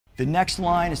The next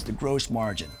line is the gross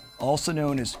margin, also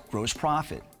known as gross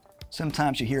profit.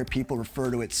 Sometimes you hear people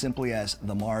refer to it simply as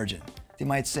the margin. They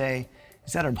might say,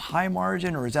 is that a high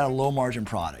margin or is that a low margin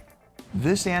product?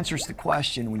 This answers the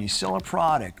question, when you sell a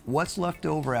product, what's left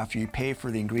over after you pay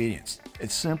for the ingredients?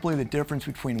 It's simply the difference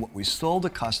between what we sold to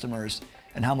customers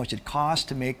and how much it cost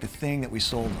to make the thing that we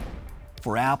sold them.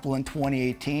 For Apple in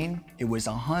 2018, it was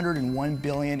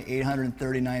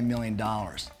 $101,839 million.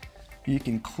 You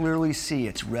can clearly see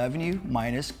its revenue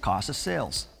minus cost of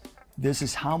sales. This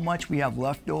is how much we have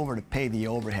left over to pay the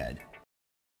overhead.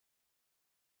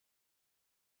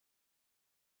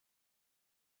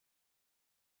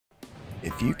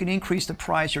 If you can increase the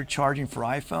price you're charging for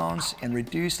iPhones and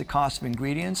reduce the cost of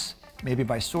ingredients, maybe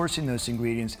by sourcing those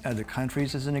ingredients in other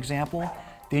countries as an example,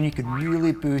 then you could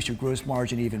really boost your gross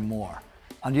margin even more.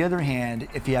 On the other hand,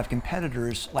 if you have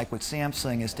competitors like what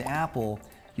Samsung is to Apple,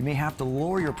 you may have to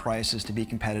lower your prices to be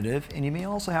competitive, and you may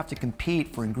also have to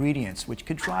compete for ingredients, which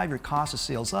could drive your cost of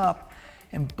sales up,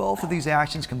 and both of these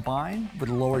actions combined would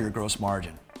lower your gross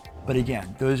margin. But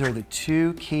again, those are the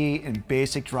two key and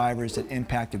basic drivers that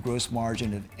impact the gross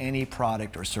margin of any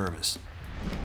product or service.